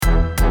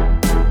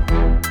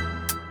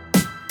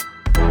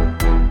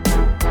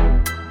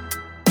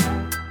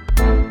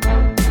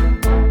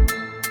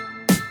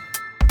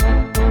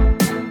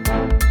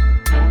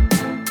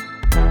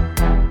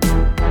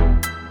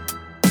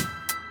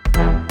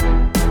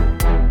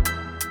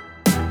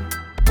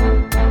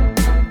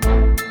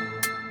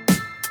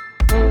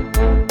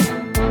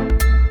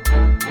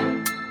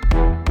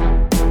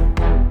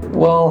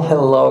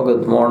Hello,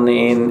 good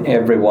morning,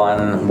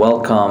 everyone.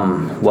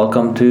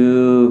 Welcome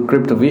to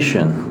Crypto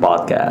Vision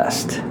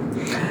podcast.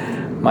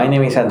 My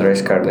name is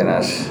Andres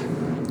Cardenas.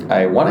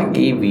 I want to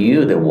give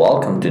you the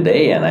welcome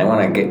today, and I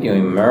want to get you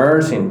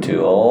immersed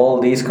into all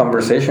these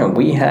conversations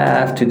we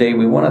have today.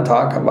 We want to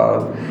talk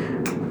about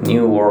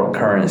new world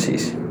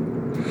currencies,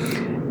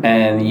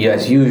 and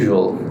as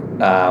usual,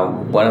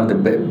 one of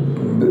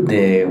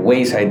the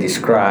ways I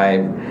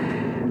describe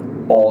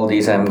all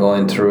these I'm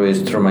going through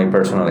is through my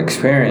personal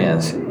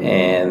experience,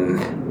 and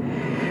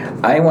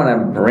I want to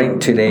bring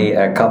today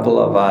a couple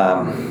of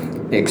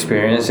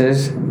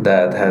experiences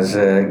that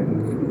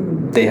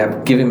they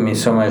have given me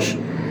so much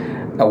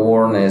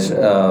awareness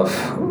of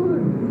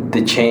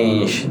the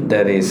change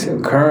that is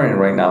occurring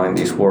right now in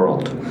this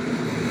world.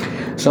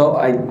 So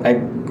I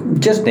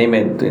just name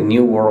it the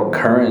new world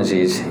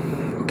currencies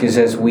because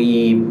as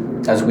we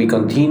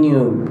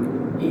continue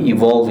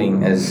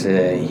evolving as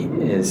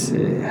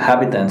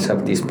inhabitants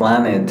of this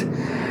planet,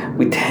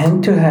 we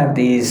tend to have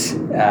this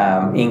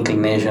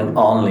inclination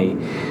only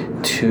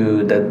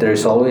to that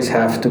there's always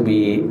have to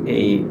be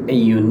a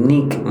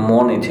unique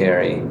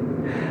monetary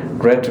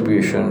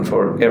retribution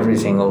for every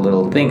single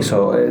little thing.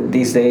 So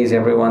these days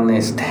everyone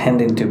is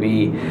tending to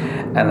be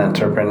an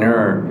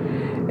entrepreneur,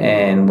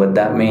 and what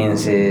that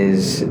means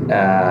is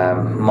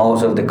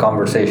most of the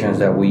conversations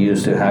that we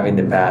used to have in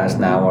the past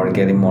now are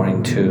getting more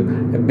into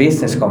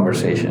business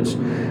conversations.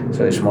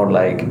 So it's more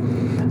like,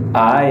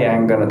 I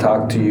am going to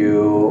talk to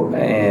you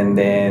and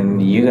then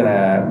you're going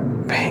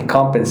to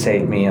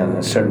compensate me in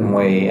a certain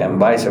way and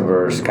vice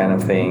versa kind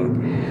of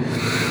thing.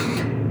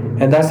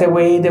 And that's the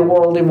way the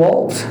world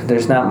evolves.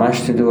 There's not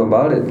much to do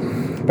about it.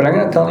 But I'm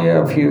going to tell you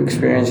a few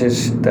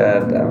experiences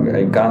that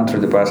I've gone through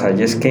the past. I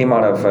just came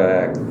out of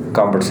a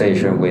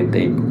conversation with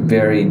a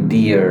very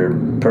dear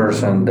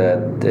person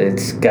that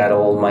it's got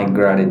all my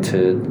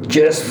gratitude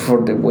just for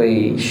the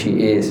way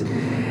she is.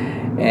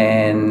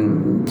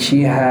 And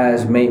she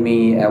has made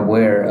me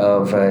aware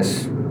of a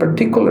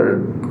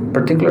particular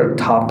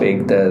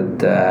topic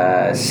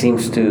that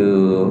seems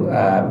to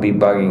be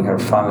bugging her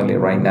family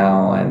right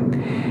now, and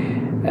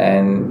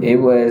it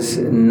was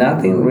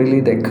nothing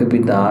really that could be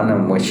done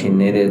and what she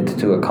needed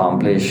to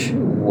accomplish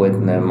with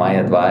my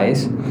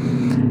advice.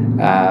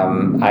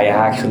 I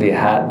actually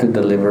had to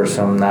deliver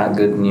some not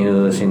good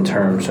news in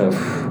terms of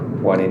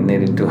what it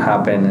needed to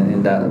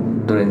happen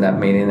during that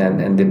meeting,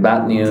 and the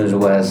bad news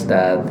was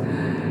that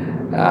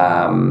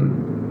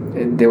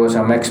there was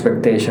some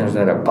expectations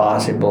that a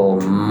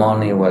possible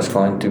money was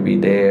going to be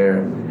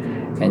there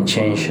and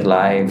change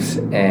lives,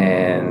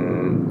 and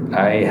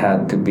I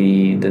had to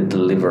be the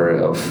deliverer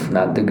of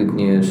not the good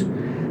news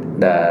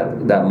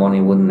that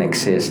money wouldn't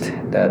exist,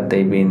 that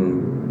they've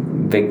been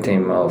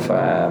victim of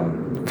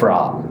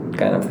fraud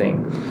kind of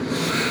thing.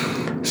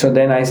 So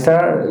then I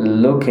started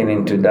looking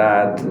into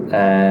that,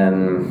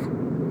 and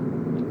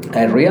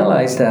I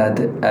realized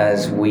that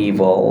as we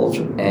evolve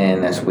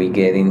and as we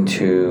get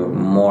into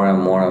more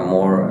and more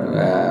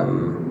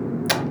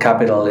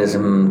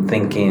capitalism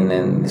thinking,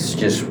 and it's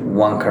just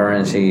one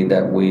currency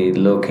that we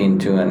look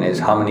into, and it's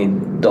how many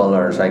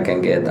dollars I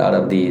can get out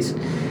of these.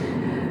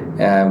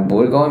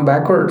 We're going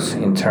backwards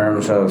in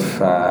terms of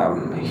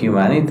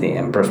humanity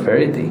and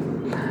prosperity.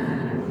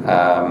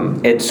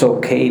 It's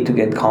okay to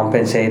get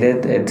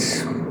compensated.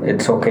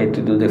 It's okay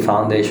to do the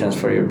foundations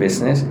for your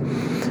business,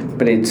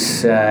 but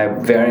it's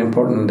very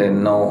important to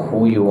know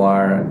who you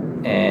are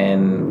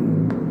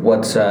and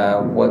what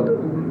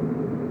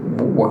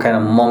kind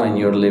of moment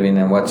you're living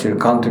and what's your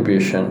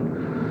contribution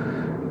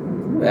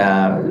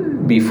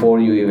before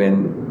you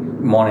even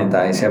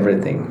monetize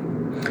everything.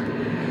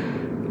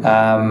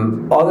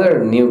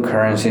 Other new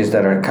currencies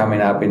that are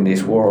coming up in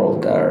this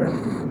world are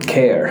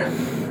care.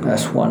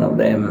 That's one of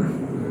them.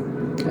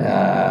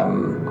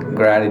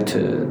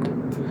 Gratitude.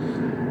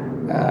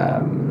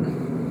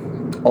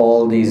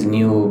 All these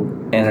new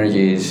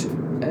energies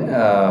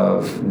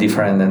of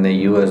different than the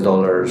US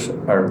dollars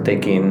are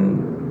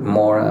taking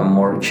more and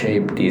more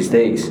shape these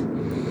days.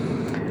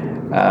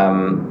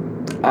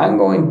 I'm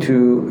going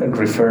to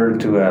refer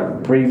to a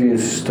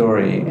previous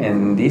story,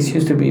 and this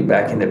used to be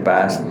back in the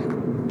past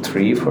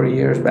 3-4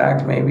 years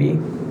back, maybe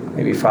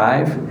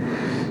 5.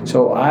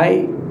 So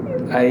I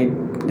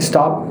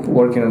stopped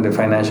working in the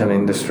financial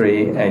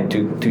industry. I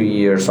took 2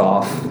 years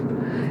off,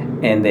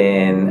 and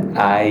then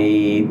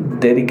I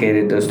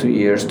dedicated those 2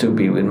 years to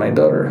be with my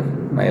daughter,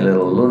 my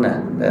little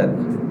Luna, that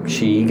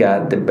she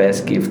got the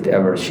best gift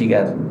ever.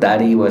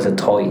 Daddy was a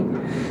toy,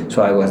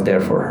 so I was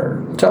there for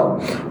her. So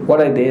what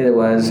I did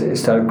was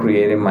start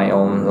creating my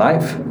own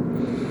life.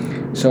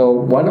 So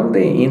one of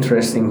the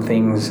interesting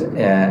things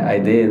I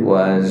did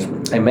was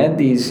I met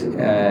this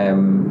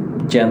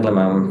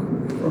gentleman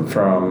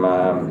from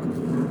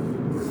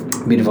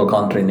beautiful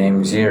country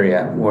named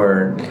Syria,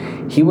 where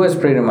he was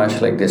pretty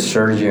much like the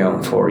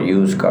surgeon for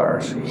used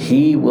cars.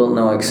 He will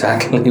know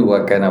exactly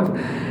what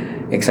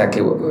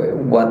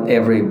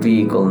every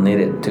vehicle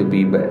needed to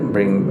be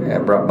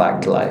brought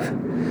back to life.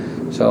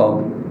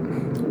 So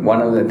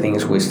one of the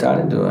things we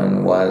started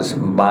doing was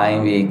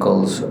buying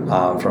vehicles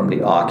from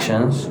the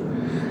auctions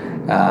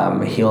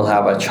He'll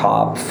have a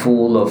shop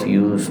full of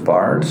used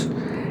parts.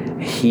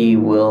 He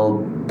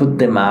will put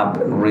them up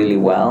really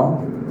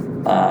well,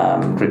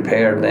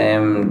 repair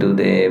them, do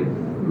the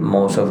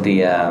most of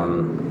the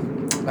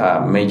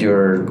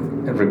major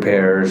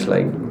repairs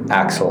like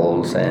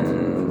axles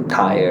and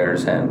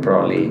tires and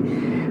probably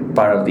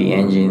part of the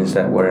engines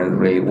that weren't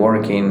really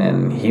working,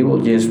 and he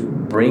will just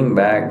bring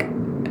back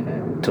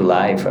to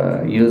life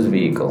a used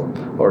vehicle,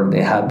 or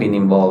they have been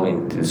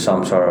involved in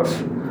some sort of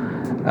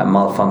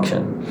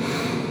malfunction.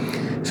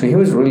 So he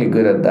was really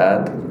good at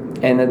that.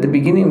 And at the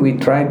beginning, we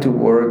tried to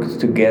work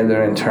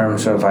together in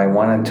terms of I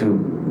wanted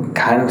to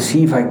kind of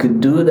see if I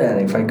could do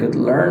that, if I could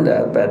learn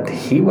that. But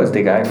he was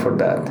the guy for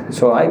that.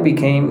 So I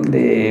became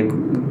the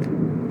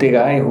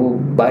guy who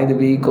buy the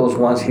vehicles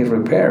once he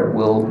repaired.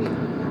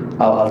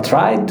 I'll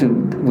try to.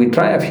 We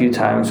try a few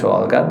times. So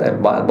I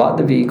bought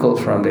the vehicles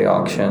from the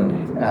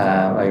auction.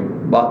 I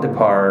bought the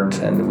parts,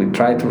 and we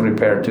tried to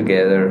repair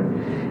together,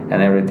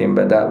 and everything.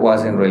 But that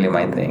wasn't really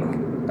my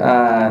thing.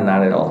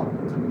 Not at all.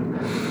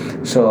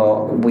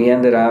 So we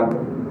ended up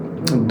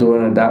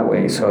doing it that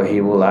way. So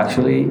I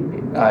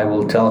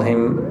will tell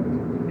him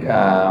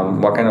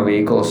what kind of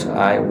vehicles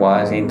I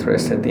was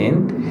interested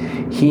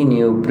in. He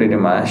knew pretty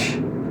much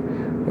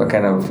what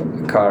kind of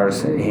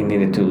cars he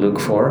needed to look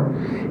for.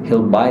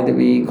 He'll buy the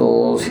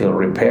vehicles, he'll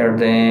repair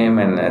them,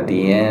 and at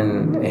the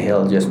end,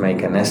 he'll just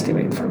make an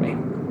estimate for me.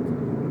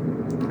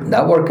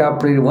 That worked out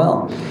pretty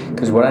well,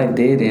 because what I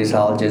did is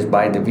I'll just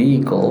buy the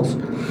vehicles.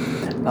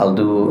 I'll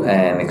do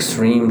an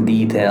extreme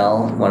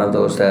detail, one of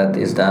those that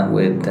is done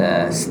with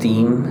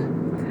steam,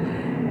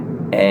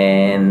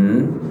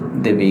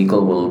 and the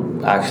vehicle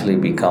will actually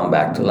become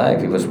back to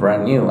life. It was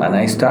brand new, and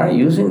I started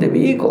using the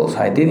vehicles.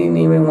 I didn't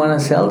even want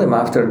to sell them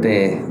after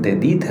the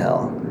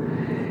detail.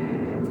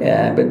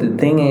 But the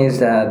thing is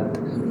that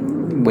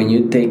when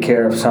you take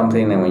care of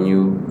something and when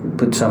you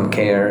put some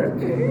care,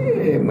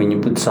 when you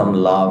put some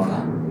love,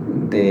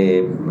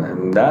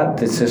 that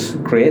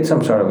just creates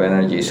some sort of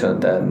energy, so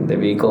that the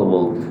vehicle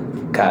will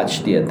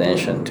catch the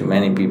attention to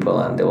many people,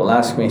 and they will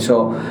ask me.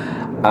 So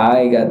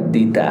I got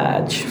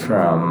detached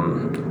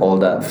from all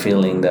that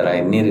feeling that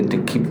I needed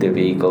to keep the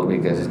vehicle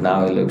because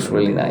now it looks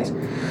really nice.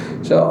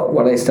 So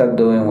what I started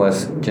doing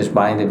was just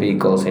buying the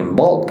vehicles in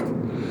bulk,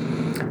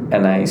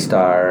 and I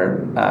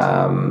start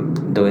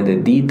doing the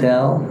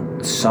detail.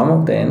 Some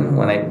of them,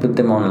 when I put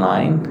them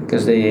online,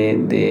 because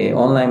the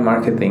online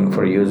marketing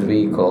for used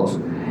vehicles,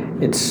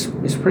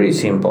 it's pretty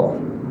simple.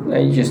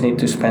 You just need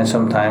to spend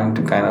some time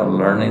to kind of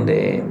learning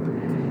the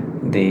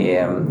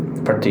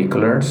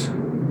particulars,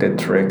 the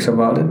tricks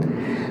about it.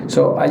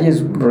 So I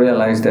just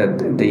realized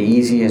that the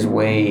easiest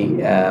way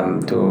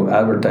to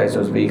advertise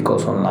those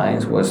vehicles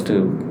online was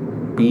to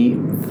be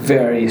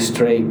very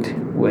straight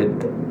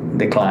with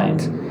the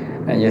clients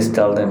and just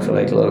tell them, so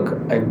like, look,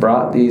 I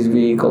brought this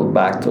vehicle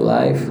back to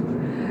life.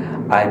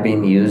 I've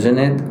been using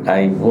it.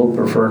 I will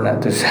prefer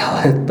not to sell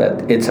it,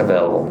 but it's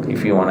available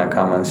if you want to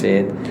come and see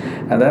it.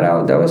 And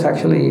that was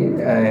actually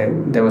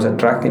that was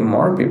attracting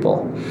more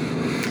people.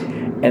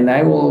 And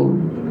I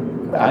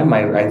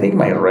think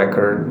my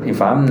record,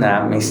 if I'm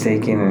not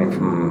mistaken, if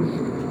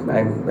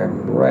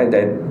I'm right,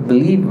 I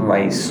believe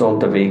I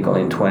sold the vehicle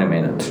in 20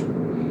 minutes.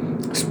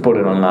 Just put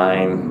it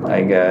online.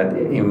 I got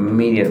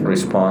immediate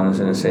response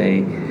and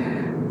say,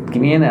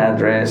 give me an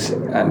address.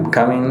 I'm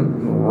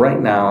coming right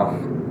now.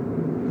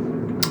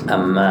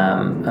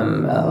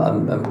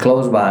 I'm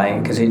close by,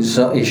 because it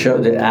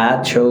showed, the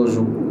ad shows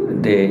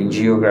the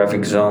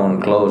geographic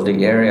zone, close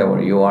the area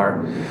where you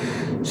are.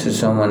 So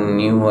someone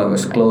knew I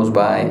was close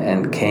by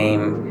and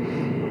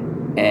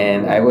came,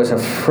 and I was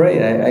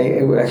afraid.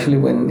 I actually,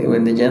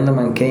 when the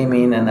gentleman came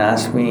in and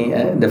asked me,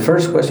 the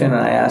first question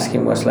I asked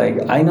him was like,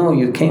 I know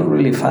you came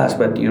really fast,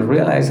 but you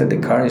realize that the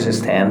car is a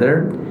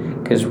standard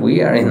because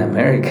we are in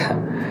America.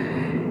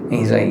 And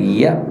he's like,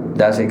 yep.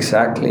 That's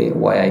exactly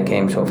why I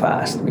came so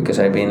fast, because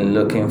I've been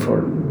looking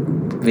for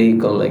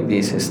vehicle like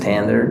this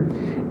standard,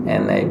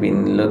 and I've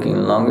been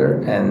looking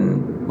longer.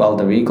 And well,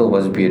 the vehicle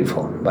was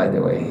beautiful, by the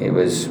way. It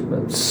was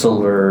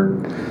silver,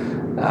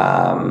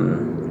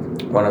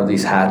 one of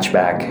these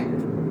hatchback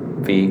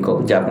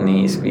vehicle,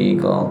 Japanese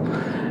vehicle,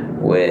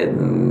 with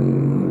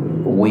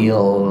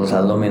wheels,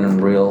 aluminum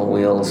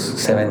wheels,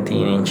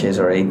 17 inches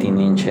or 18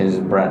 inches,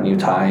 brand new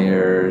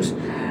tires.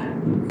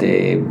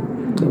 The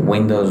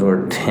windows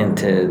were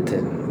tinted,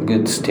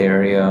 good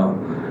stereo,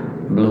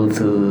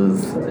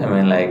 Bluetooth. I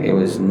mean, like, it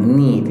was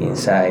neat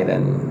inside,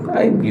 and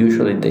I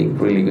usually take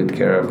really good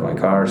care of my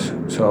cars.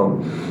 So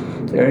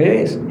there it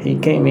is. He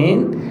came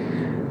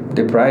in,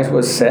 the price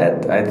was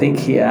set. I think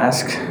he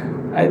asked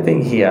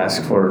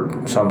for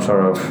some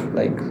sort of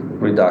like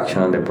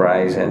reduction on the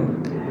price,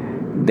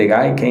 and the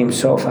guy came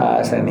so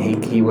fast, and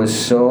he was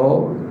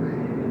so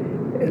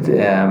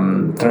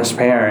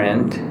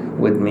transparent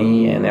with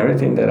me and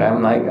everything, that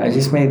I'm like, I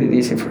just made it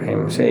easy for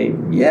him. Say,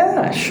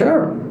 yeah,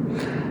 sure.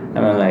 And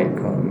I'm like,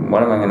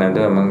 what am I gonna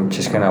do? I'm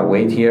just gonna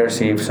wait here,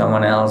 see if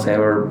someone else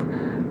ever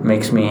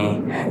makes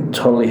me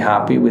totally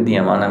happy with the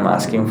amount I'm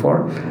asking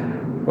for.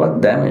 What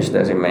damage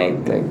does it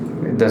make?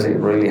 Like, does it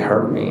really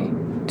hurt me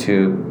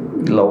to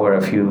lower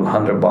a few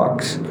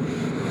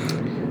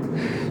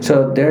 $100.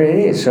 So there it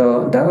is.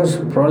 So that was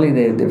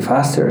probably the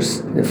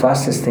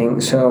fastest thing.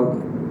 So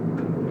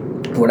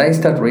what I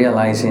started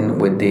realizing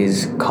with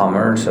this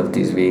commerce of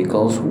these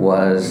vehicles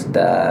was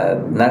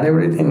that not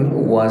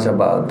everything was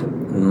about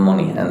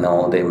money and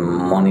all the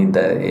money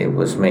that it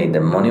was made. The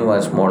money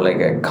was more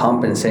like a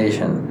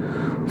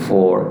compensation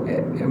for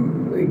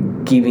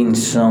giving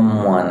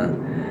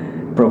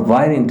someone,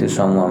 providing to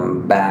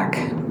someone back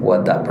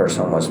what that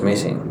person was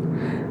missing.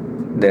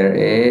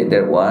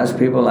 There was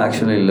people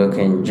actually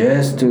looking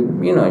just to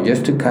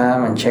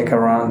come and check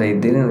around. They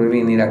didn't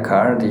really need a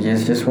car. They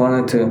just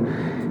wanted to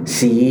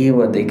see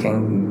what they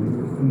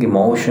can, the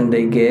emotion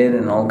they get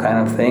and all kind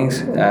of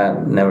things.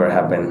 Never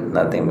happened,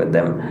 nothing with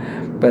them.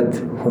 But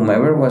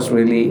whomever was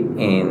really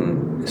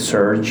in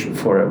search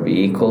for a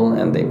vehicle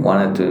and they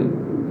wanted to,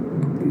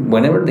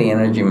 whenever the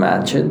energy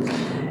matched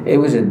it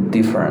was a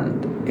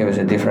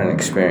different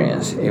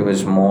experience. It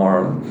was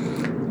more.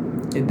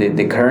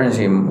 The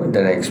currency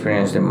that I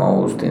experienced the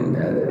most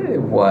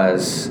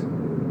was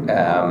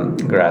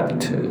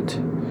gratitude,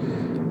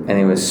 and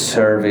it was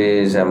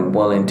service. I'm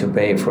willing to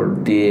pay for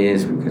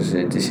this because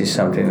this is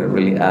something that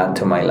really add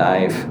to my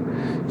life.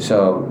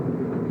 So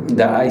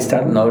that I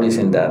started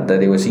noticing that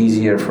it was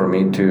easier for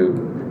me to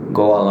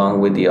go along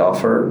with the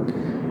offer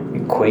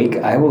quick.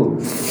 I will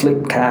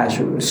flip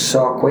cash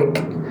so quick.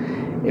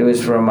 It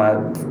was from a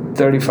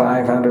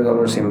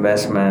 $3,500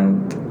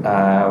 investment.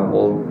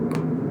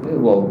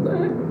 Will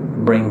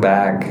bring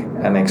back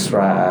an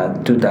extra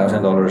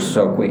 $2,000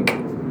 so quick.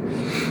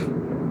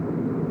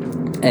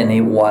 And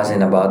it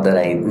wasn't about that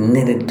I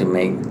needed to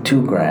make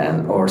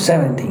 $2,000 or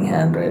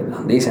 $1,700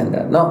 on this and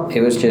that. No,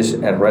 it was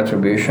just a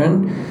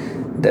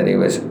retribution that it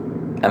was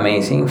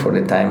amazing for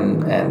the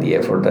time and the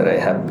effort that I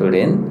had put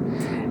in.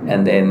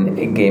 And then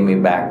it gave me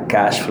back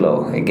cash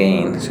flow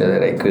again so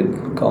that I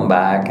could come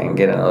back and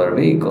get another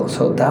vehicle.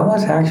 So that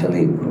was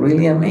actually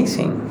really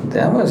amazing.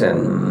 That was an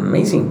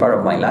amazing part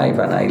of my life,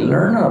 and I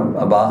learned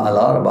a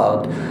lot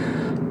about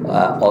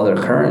other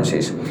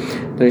currencies.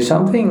 There's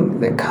something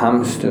that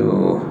comes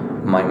to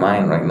my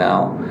mind right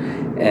now,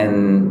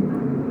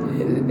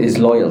 and is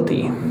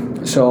loyalty.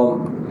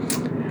 So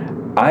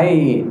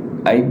I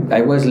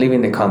was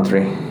leaving the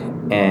country,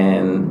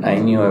 and I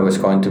knew I was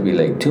going to be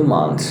like 2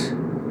 months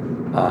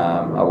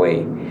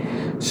away.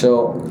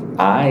 So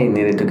I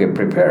needed to get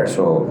prepared.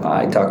 So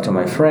I talked to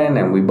my friend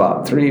and we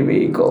bought 3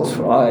 vehicles.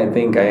 I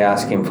think I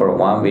asked him for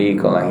 1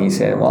 vehicle and he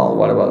said, well,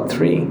 what about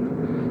 3?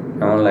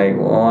 And I'm like,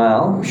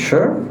 well,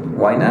 sure,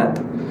 why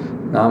not?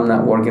 Now I'm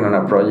not working on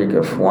a project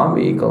of 1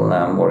 vehicle,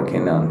 now I'm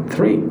working on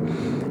 3.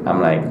 I'm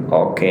like,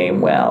 okay,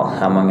 well,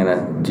 how am I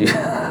gonna do?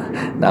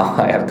 Now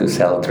I have to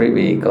sell 3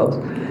 vehicles.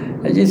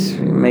 It just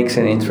makes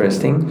it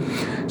interesting.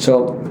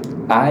 So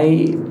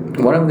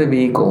one of the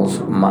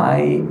vehicles,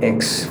 my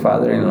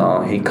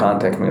ex-father-in-law, he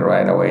contacted me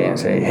right away and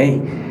said,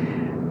 hey,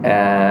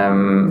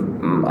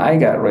 I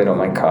got rid of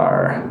my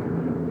car.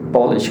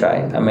 Polish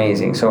guy,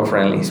 amazing, so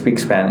friendly, he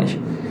speaks Spanish.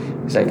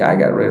 He's like, I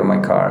got rid of my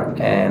car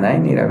and I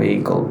need a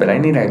vehicle, but I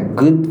need a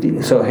good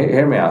vehicle. So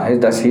hear me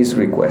out, that's his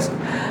request.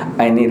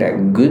 I need a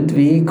good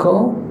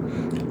vehicle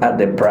at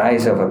the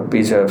price of a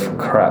piece of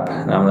crap.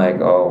 And I'm like,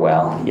 oh,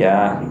 well,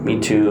 yeah, me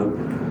too.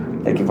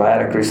 Like if I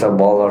had a crystal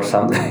ball or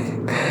something.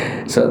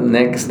 So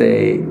next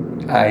day,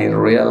 I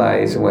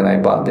realized when I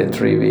bought the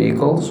 3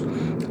 vehicles,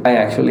 I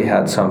actually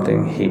had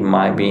something he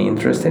might be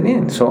interested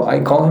in. So I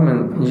called him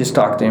and just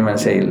talked to him and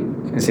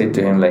said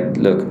to him, like,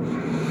 look,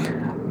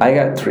 I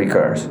got 3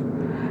 cars.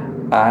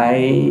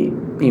 I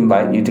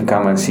invite you to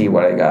come and see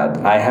what I got.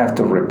 I have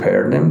to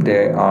repair them.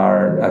 There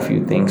are a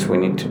few things we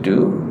need to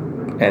do.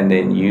 And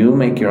then you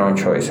make your own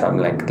choice. I'm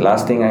like,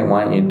 last thing I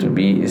want you to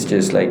be is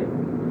just like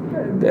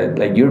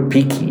you're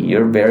picky,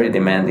 you're very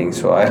demanding,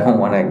 so I don't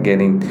want to get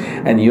in,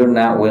 and you're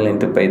not willing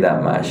to pay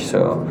that much,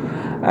 so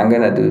I'm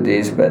gonna do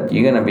this, but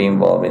you're gonna be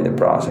involved in the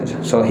process.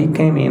 So he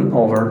came in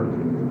over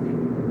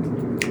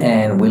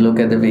and we looked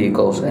at the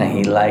vehicles and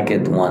he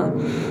liked one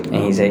and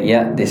he said,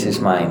 yeah, this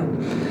is mine.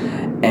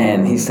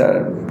 And he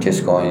started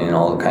just going in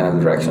all kind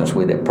of directions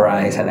with the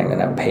price, and I'm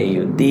gonna pay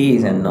you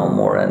this and no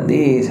more than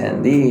this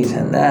and this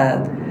and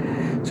that.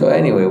 So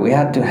anyway, we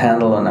had to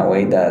handle in a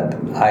way that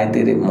I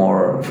did it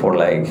more for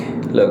like,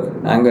 look,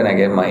 I'm gonna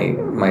get my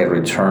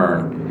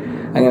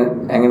return.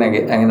 I'm gonna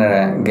get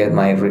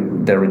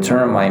the return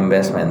on my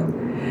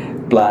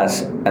investment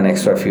plus an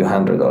extra few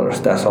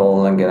 $100. That's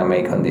all I'm gonna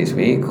make on this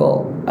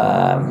vehicle.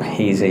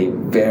 He's a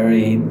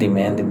very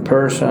demanding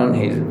person.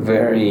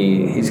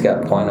 He's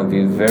got point of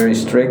view, very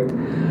strict,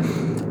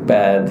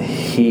 but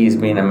he's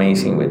been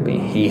amazing with me.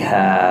 He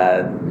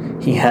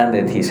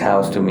handed his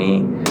house to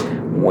me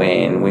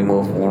when we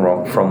moved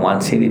from one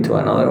city to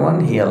another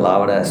one. He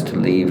allowed us to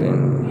live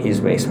in his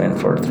basement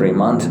for 3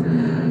 months.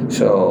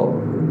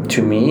 So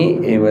to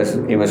me, it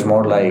was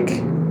more like,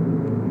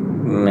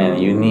 man,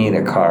 you need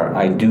a car.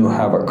 I do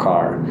have a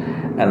car.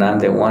 and I'm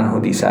the one who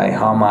decide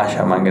how much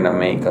am I gonna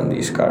make on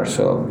this car.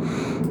 So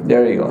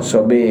there you go.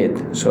 So be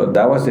it. So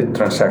that was the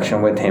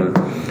transaction with him,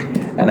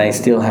 and I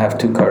still have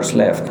 2 cars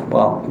left.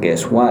 Well,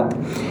 guess what?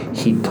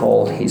 He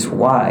told his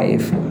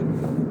wife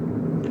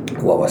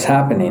what was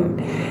happening,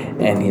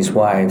 and his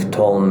wife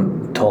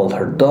told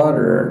her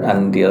daughter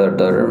and the other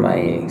daughter,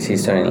 my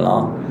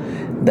sister-in-law,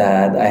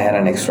 that I had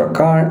an extra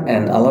car,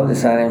 and all of a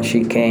sudden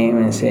she came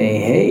and say,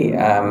 "Hey,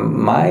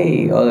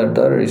 my other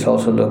daughter is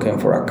also looking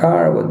for a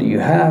car. What do you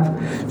have?"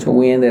 So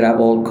we ended up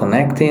all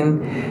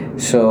connecting.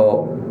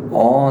 So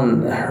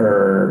on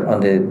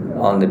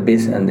the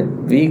business and the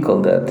vehicle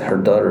that her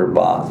daughter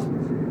bought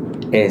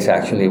is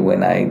actually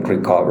when I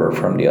recovered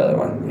from the other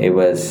one. I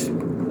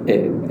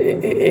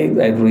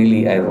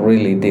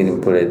really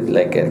didn't put it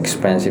like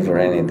expensive or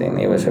anything.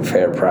 It was a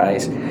fair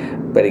price,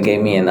 but it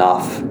gave me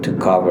enough to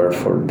cover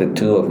for the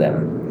 2 of them.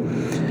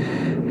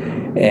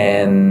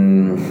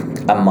 And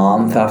a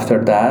month after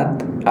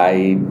that,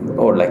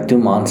 or like 2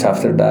 months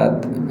after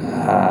that,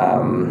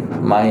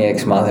 my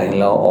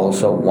ex-mother-in-law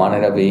also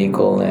wanted a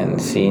vehicle, and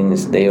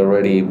since they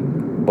already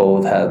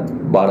both had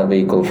bought a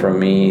vehicle from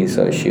me,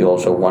 so she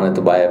also wanted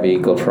to buy a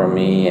vehicle from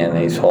me, and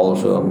it's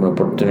also an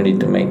opportunity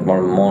to make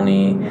more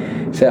money.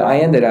 So I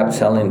ended up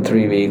selling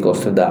 3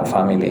 vehicles to that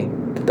family,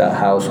 to that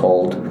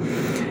household.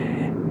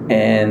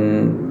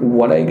 And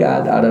what I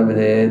got out of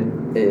it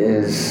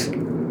is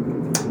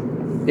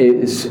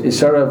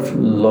sort of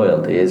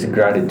loyalty, is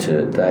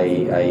gratitude.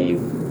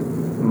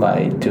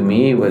 To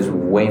me, it was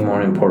way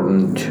more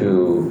important to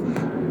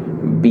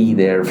be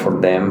there for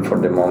them for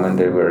the moment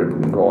they were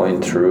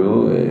going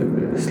through.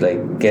 It's like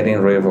getting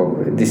rid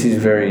of. This is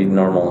very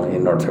normal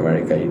in North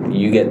America.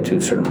 You get to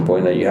a certain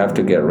point that you have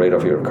to get rid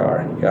of your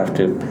car. You have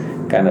to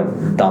kind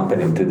of dump it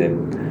into the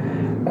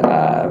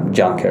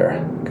junkyard,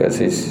 because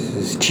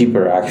it's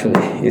cheaper actually.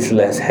 It's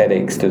less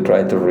headaches to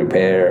try to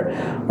repair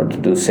or to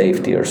do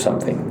safety or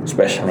something,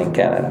 especially in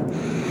Canada.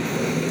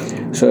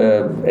 So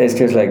it's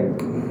just like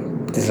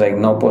there's like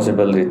no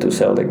possibility to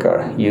sell the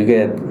car. You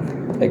get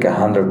like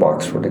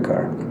 $100 for the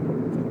car.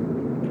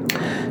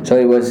 So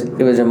it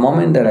was a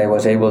moment that I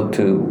was able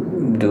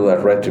to do a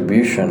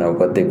retribution of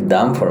what they've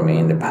done for me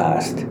in the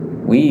past.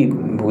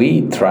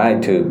 We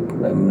tried to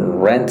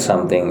rent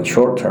something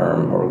short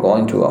term or go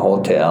into a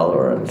hotel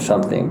or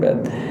something, but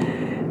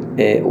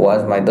it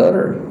was my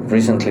daughter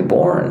recently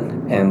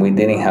born, and we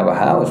didn't have a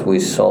house. We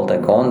sold a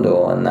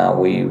condo, and now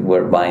we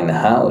were buying a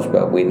house,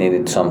 but we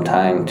needed some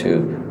time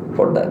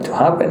for that to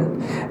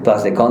happen.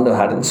 Plus, the condo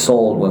hadn't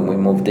sold when we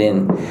moved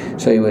in,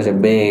 so it was a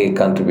big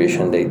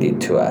contribution they did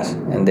to us.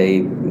 And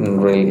they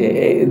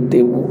really,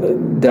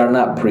 they're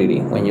not pretty.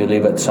 When you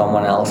live at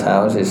someone else's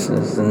house, it's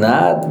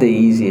not the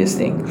easiest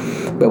thing,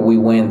 but we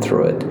went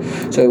through it.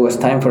 So it was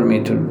time for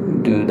me to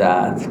do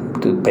that,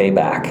 to pay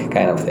back,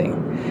 kind of thing.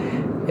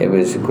 It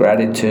was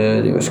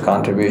gratitude, it was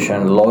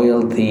contribution,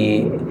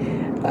 loyalty,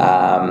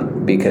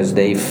 because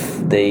they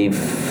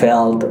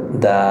felt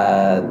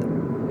that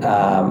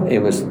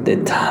it was the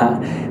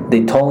time.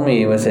 They told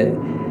me it was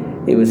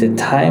a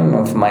time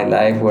of my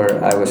life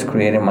where I was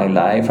creating my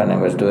life, and I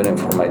was doing it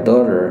for my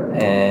daughter,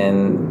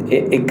 and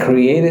it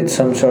created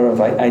some sort of.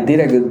 I did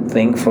a good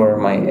thing for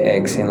my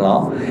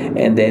ex-in-law,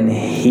 and then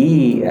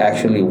he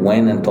actually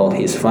went and told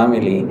his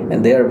family,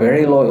 and they are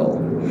very loyal.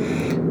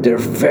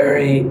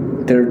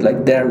 They're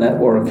like their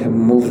network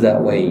moves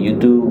that way. You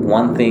do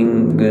one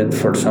thing good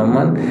for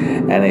someone,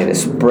 and it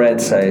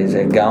spreads as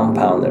a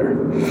gunpowder.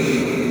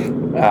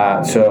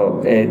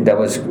 So that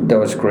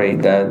was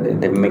great,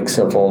 that the mix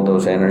of all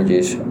those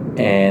energies.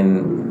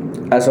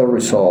 And as a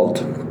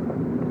result,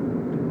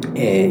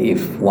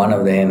 if one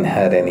of them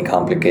had any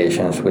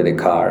complications with the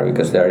car,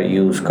 because they are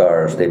used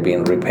cars, they've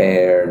been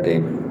repaired,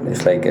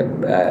 it's like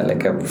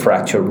a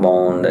fractured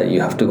bone that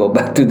you have to go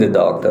back to the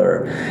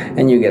doctor,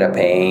 and you get a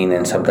pain,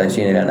 and sometimes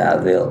you need an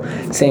Advil.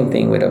 Same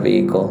thing with a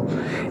vehicle.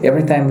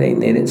 Every time they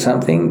needed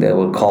something, they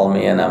would call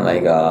me, and I'm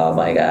like, oh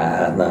my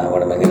God, no,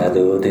 what am I gonna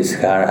do? This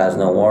car has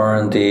no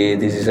warranty.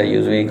 This is a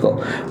used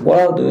vehicle. What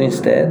I'll do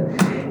instead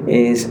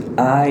is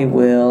I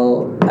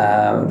will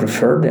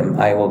refer them.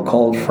 I will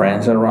call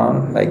friends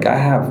around. Like, I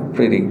have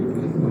pretty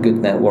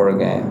good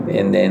network,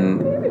 and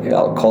then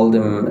I'll call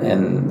them,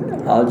 and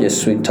I'll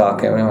just sweet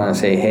talk everyone and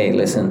say, hey,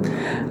 listen,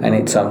 I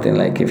need something.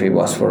 Like, if it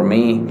was for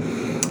me,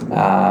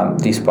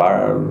 this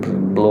bar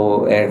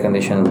blew, air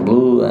conditioner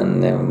blew,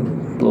 and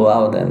then blew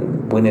out,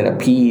 and we need a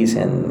piece,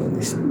 and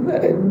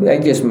I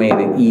just made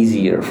it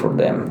easier for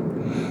them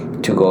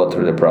to go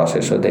through the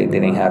process, so they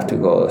didn't have to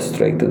go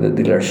straight to the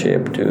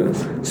dealership to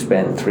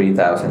spend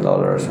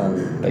 $3,000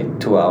 on like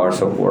 2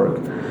 hours of work.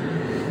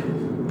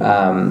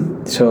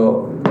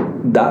 So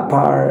that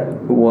part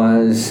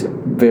was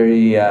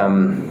very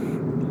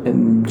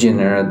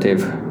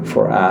generative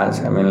for us.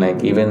 I mean,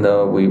 like, even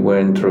though we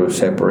went through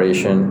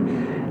separation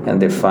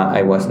and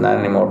I was not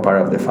anymore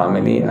part of the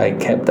family, I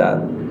kept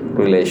that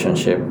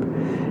relationship,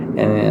 and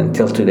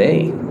until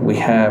today we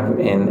have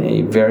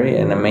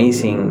an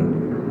amazing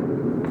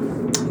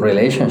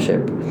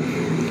relationship.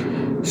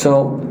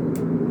 So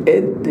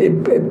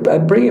I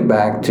bring it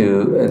back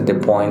to the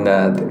point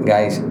that,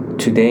 guys,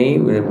 today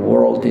the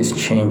world is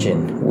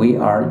changing. We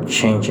are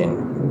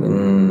changing.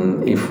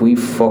 If we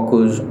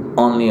focus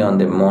only on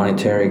the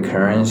monetary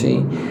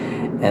currency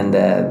and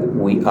that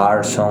we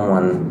are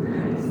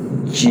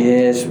someone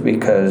just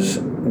because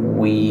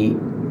we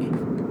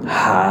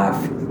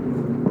have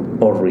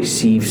or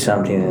receive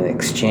something in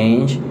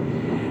exchange,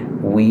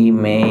 we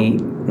may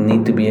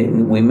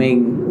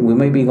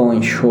be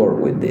going short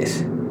with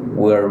this,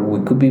 where we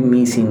could be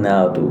missing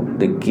out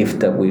the gift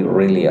that we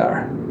really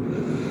are.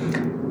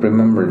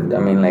 Remember,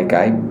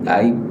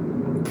 I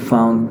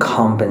found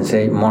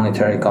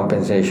monetary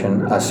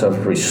compensation as a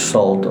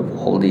result of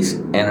all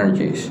these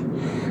energies.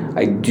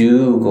 I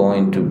do go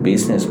into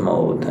business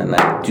mode and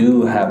I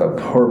do have a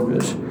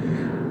purpose.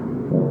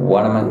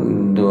 What am I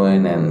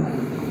doing, and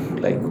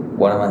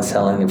what am I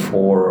selling it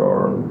for,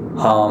 or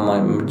how am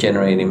I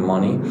generating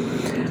money?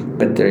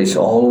 But there is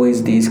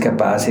always this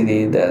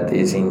capacity that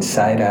is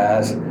inside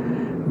us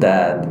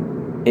that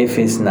if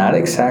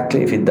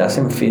it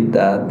doesn't fit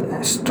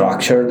that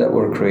structure that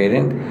we're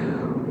creating,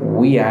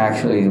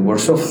 we're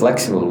so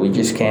flexible, we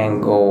just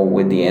can't go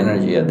with the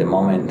energy at the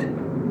moment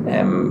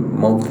and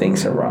move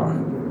things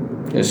around.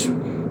 Just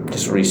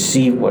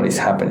receive what is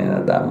happening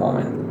at that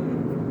moment.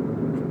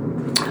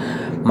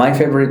 My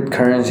favorite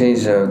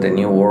currencies of the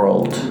new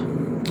world: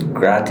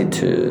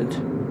 gratitude,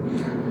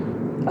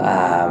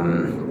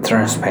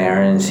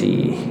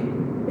 transparency.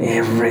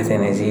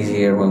 Everything is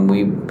easier when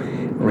we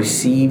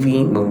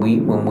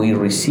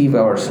receive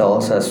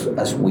ourselves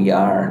as we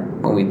are.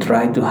 When we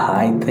try to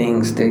hide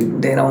things, they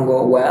don't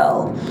go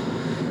well.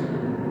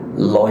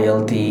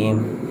 Loyalty,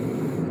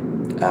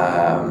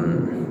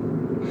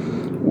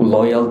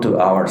 loyal to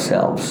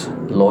ourselves,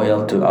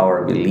 loyal to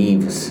our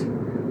beliefs,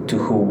 to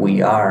who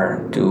we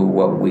are, to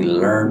what we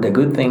learned, the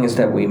good things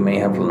that we may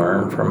have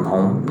learned from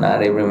home.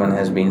 Not everyone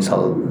has been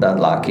so that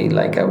lucky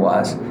like I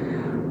was,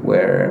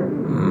 where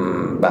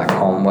back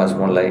home was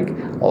more like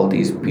all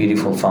these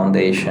beautiful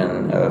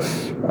foundation of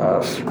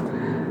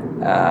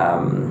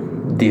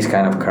these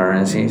kind of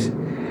currencies.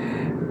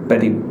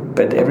 But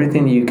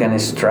everything you can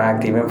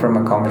extract, even from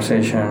a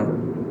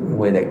conversation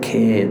with a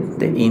kid,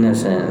 the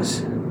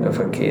innocence of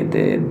a kid,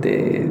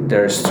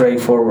 they're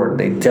straightforward.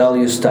 They tell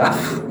you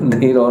stuff.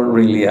 They don't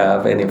really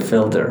have any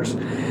filters.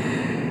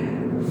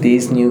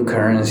 These new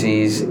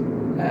currencies,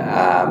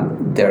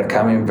 they're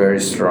coming very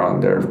strong.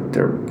 They're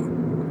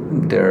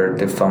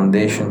the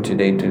foundation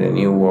today to the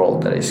new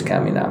world that is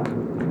coming up.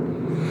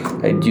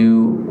 I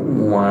do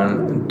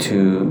want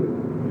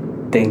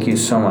to thank you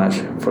so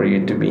much for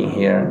you to be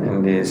here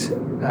in this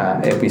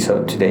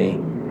episode today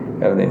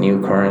of the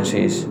new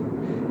currencies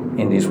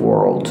in this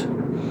world.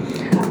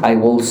 I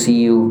will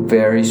see you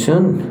very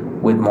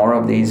soon with more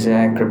of these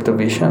Crypto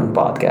Vision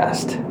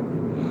podcast.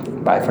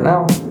 Bye for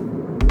now.